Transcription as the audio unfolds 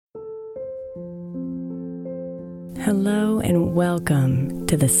Hello and welcome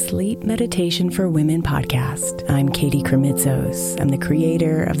to the Sleep Meditation for Women podcast. I'm Katie Kremitzos. I'm the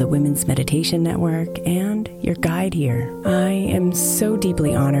creator of the Women's Meditation Network and your guide here. I am so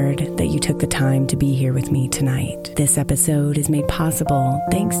deeply honored that you took the time to be here with me tonight. This episode is made possible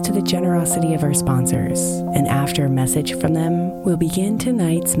thanks to the generosity of our sponsors. And after a message from them, we'll begin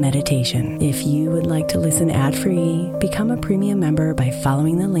tonight's meditation. If you would like to listen ad-free, become a premium member by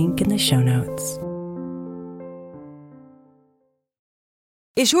following the link in the show notes.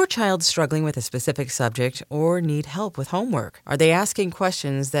 Is your child struggling with a specific subject or need help with homework? Are they asking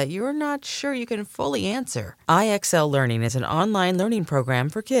questions that you're not sure you can fully answer? IXL Learning is an online learning program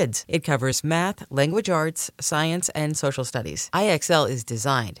for kids. It covers math, language arts, science, and social studies. IXL is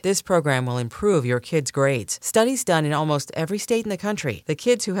designed. This program will improve your kids' grades. Studies done in almost every state in the country. The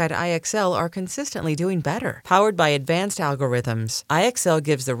kids who had IXL are consistently doing better. Powered by advanced algorithms, IXL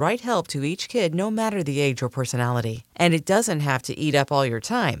gives the right help to each kid no matter the age or personality. And it doesn't have to eat up all your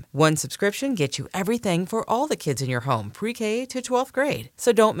time. One subscription gets you everything for all the kids in your home, pre-K to 12th grade.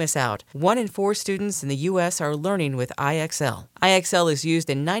 So don't miss out. 1 in 4 students in the U.S. are learning with IXL. IXL is used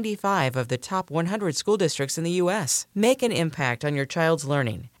in 95 of the top 100 school districts in the U.S. Make an impact on your child's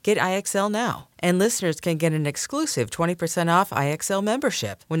learning. Get IXL now. And listeners can get an exclusive 20% off IXL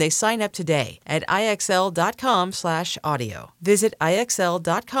membership when they sign up today at IXL.com/audio. Visit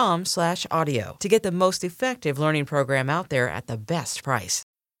IXL.com/audio to get the most effective learning program out there at the best price.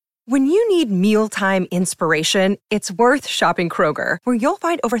 When you need mealtime inspiration, it's worth shopping Kroger, where you'll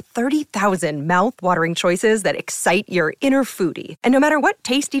find over 30,000 mouth-watering choices that excite your inner foodie. And no matter what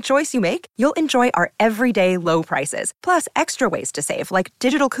tasty choice you make, you'll enjoy our everyday low prices, plus extra ways to save, like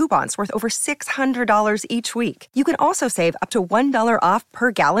digital coupons worth over $600 each week. You can also save up to $1 off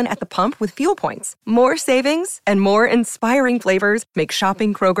per gallon at the pump with fuel points. More savings and more inspiring flavors make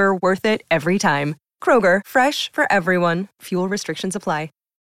shopping Kroger worth it every time. Kroger, fresh for everyone. Fuel restrictions apply.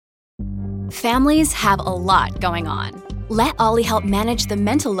 Families have a lot going on. Let Ollie help manage the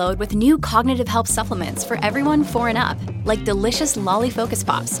mental load with new cognitive health supplements for everyone 4 and up, like delicious Lolly Focus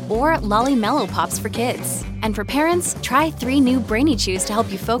Pops or Lolly Mellow Pops for kids. And for parents, try 3 new Brainy Chews to help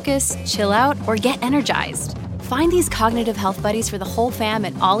you focus, chill out, or get energized. Find these cognitive health buddies for the whole fam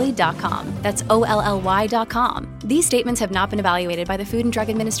at ollie.com. That's OLLY.com. These statements have not been evaluated by the Food and Drug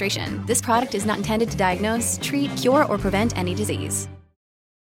Administration. This product is not intended to diagnose, treat, cure, or prevent any disease.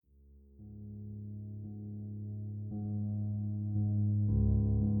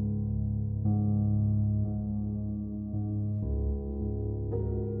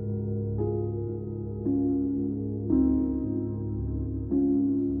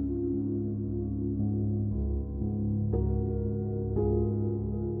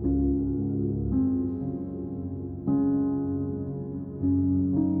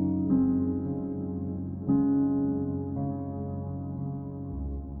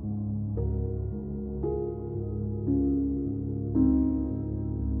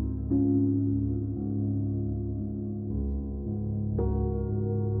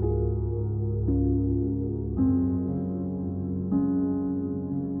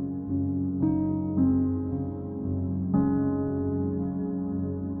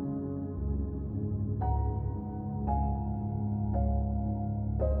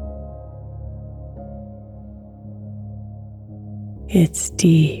 It's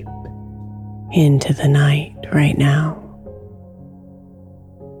deep into the night right now.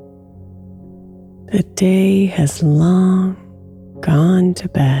 The day has long gone to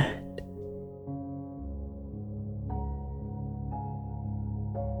bed.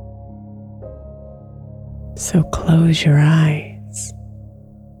 So close your eyes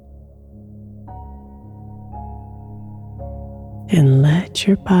and let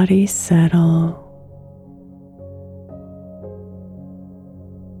your body settle.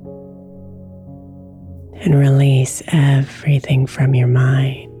 And release everything from your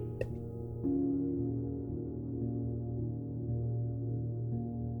mind.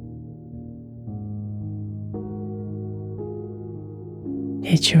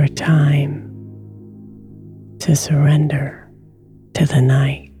 It's your time to surrender to the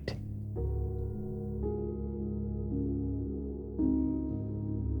night.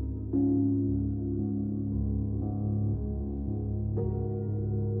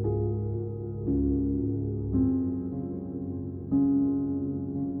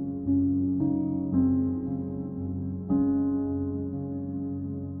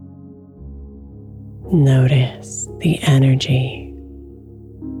 Notice the energy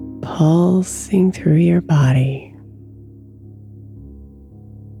pulsing through your body.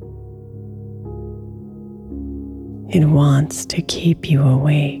 It wants to keep you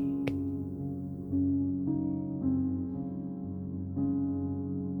awake.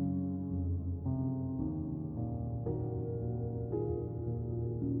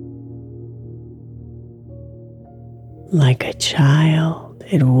 Like a child,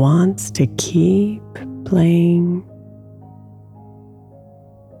 it wants to keep playing,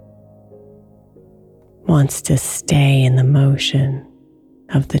 wants to stay in the motion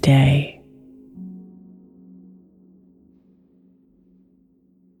of the day.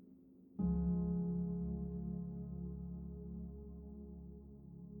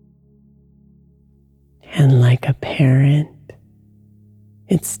 And like a parent,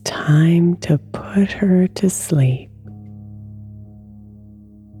 it's time to put her to sleep.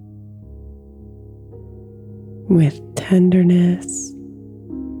 With tenderness,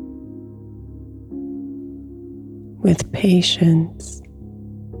 with patience,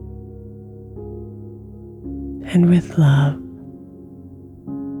 and with love.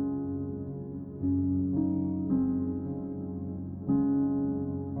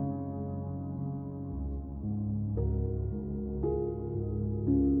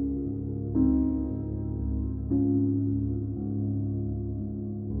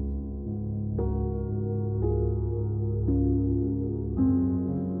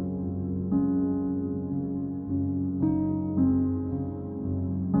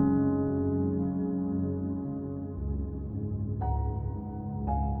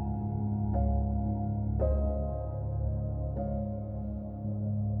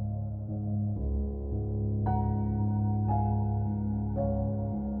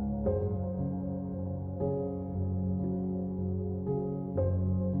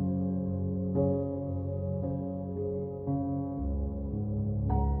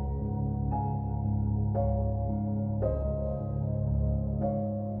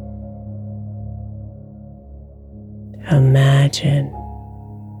 Imagine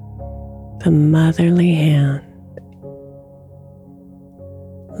the motherly hand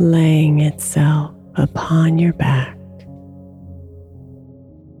laying itself upon your back.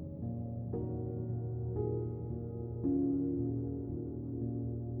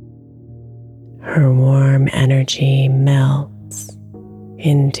 Her warm energy melts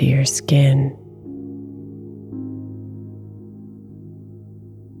into your skin,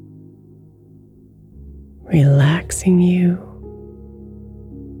 relaxing you,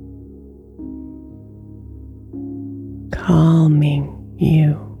 calming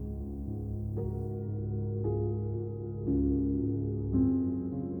you.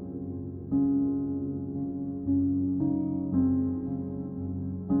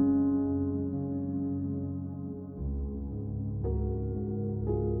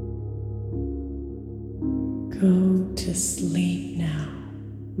 Go to sleep now,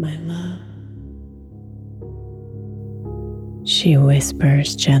 my love. She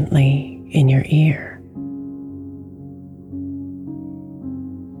whispers gently in your ear.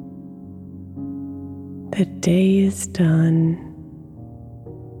 The day is done,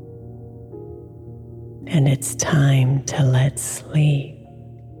 and it's time to let sleep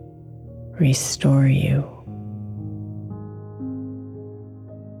restore you.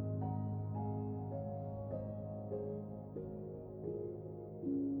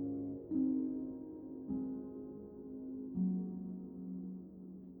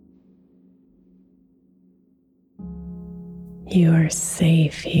 You are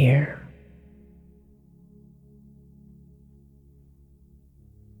safe here.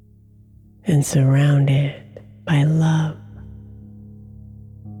 And surrounded by love.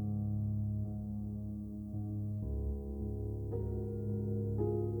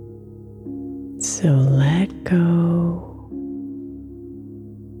 So let go,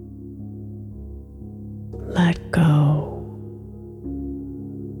 let go,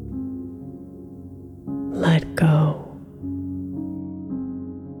 let go.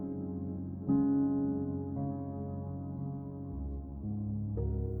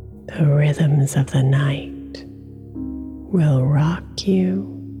 The rhythms of the night will rock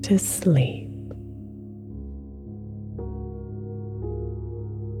you to sleep.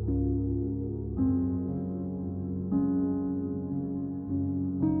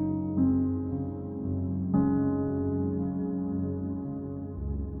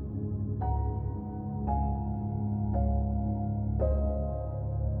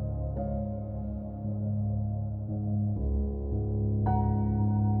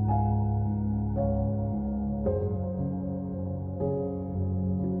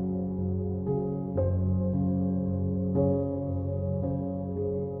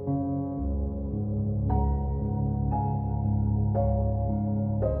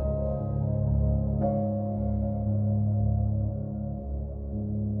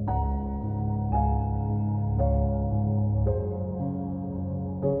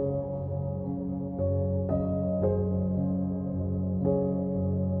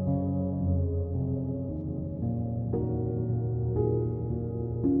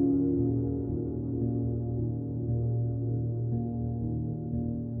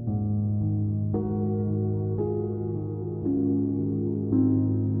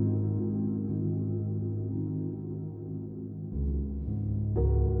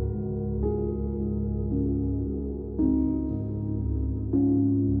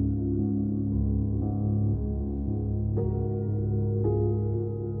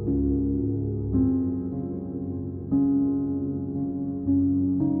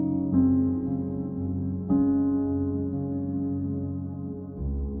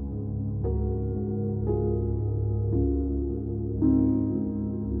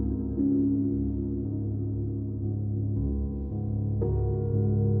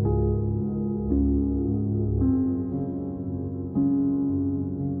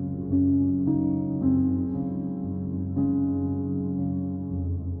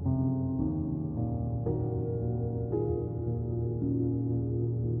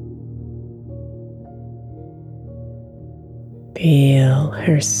 Feel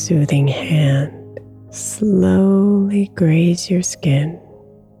her soothing hand slowly graze your skin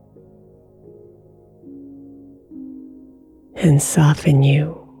and soften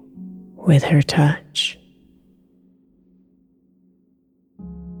you with her touch.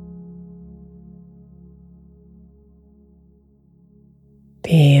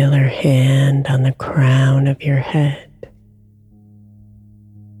 Feel her hand on the crown of your head.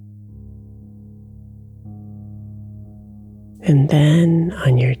 And then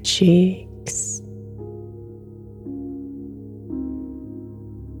on your cheeks,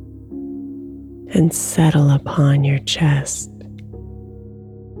 and settle upon your chest.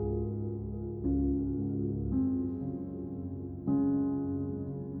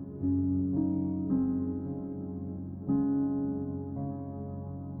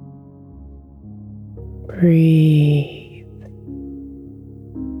 Breathe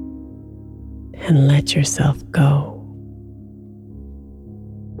and let yourself go.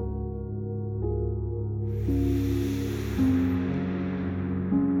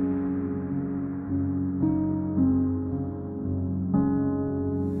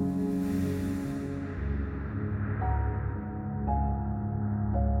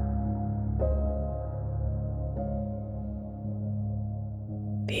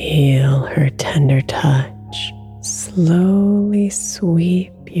 Feel her tender touch slowly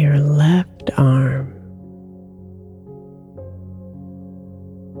sweep your left arm,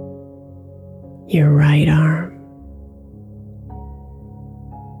 your right arm,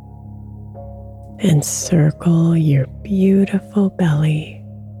 and circle your beautiful belly.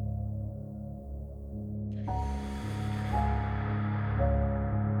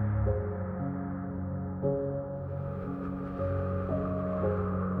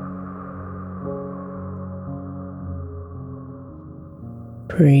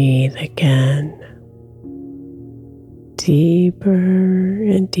 Breathe again, deeper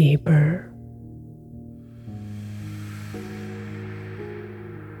and deeper.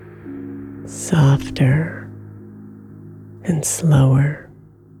 Softer and slower.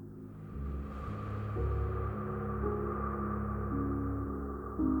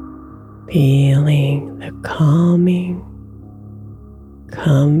 Feeling the calming,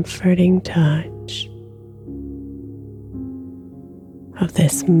 comforting touch of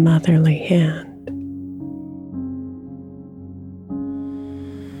this motherly hand.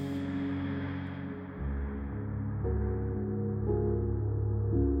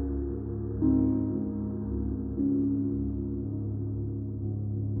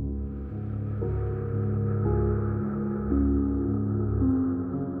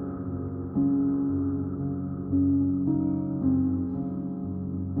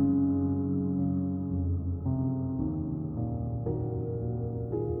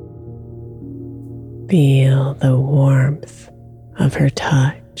 Feel the warmth of her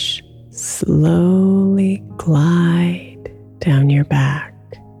touch slowly glide down your back,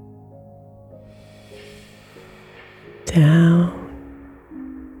 down,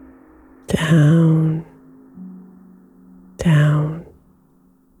 down, down.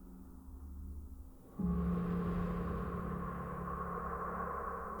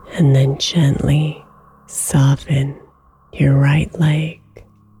 And then gently soften your right leg.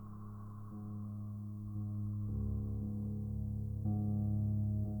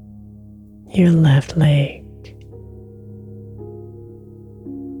 Your left leg,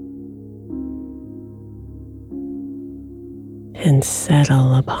 and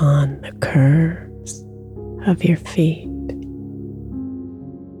settle upon the curves of your feet.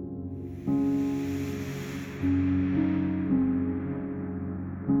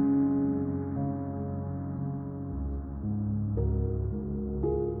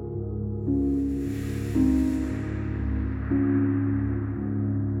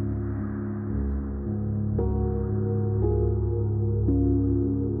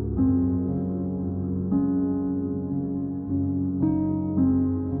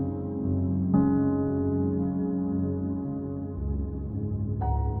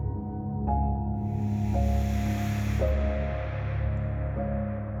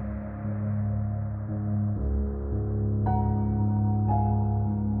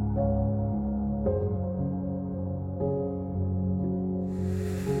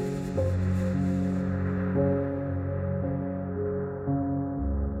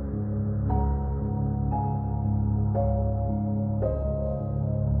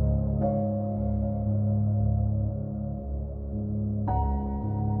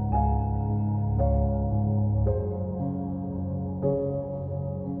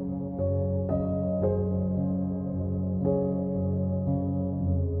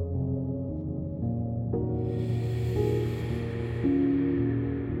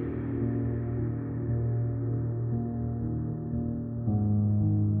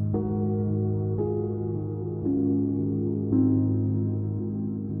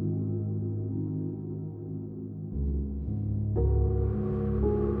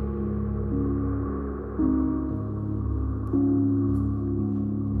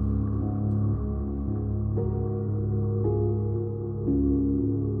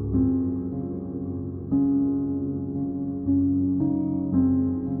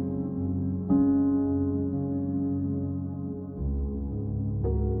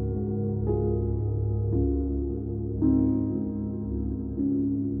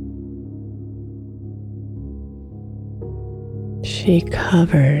 She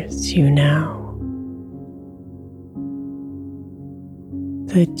covers you now.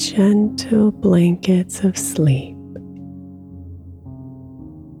 The gentle blankets of sleep.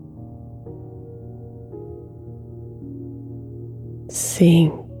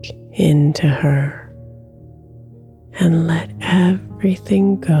 Sink into her and let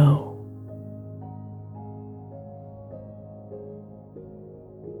everything go.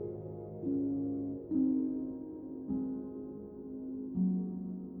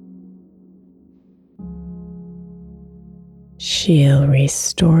 She'll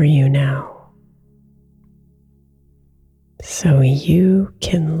restore you now, so you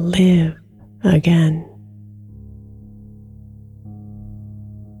can live again.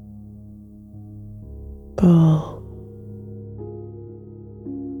 Full,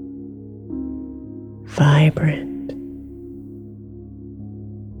 vibrant,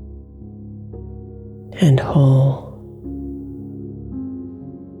 and whole.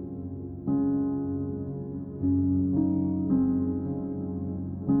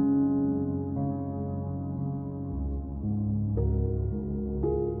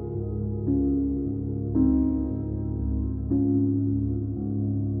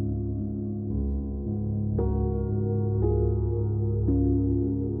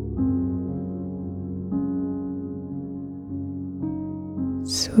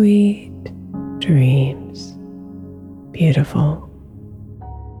 Sweet dreams, beautiful.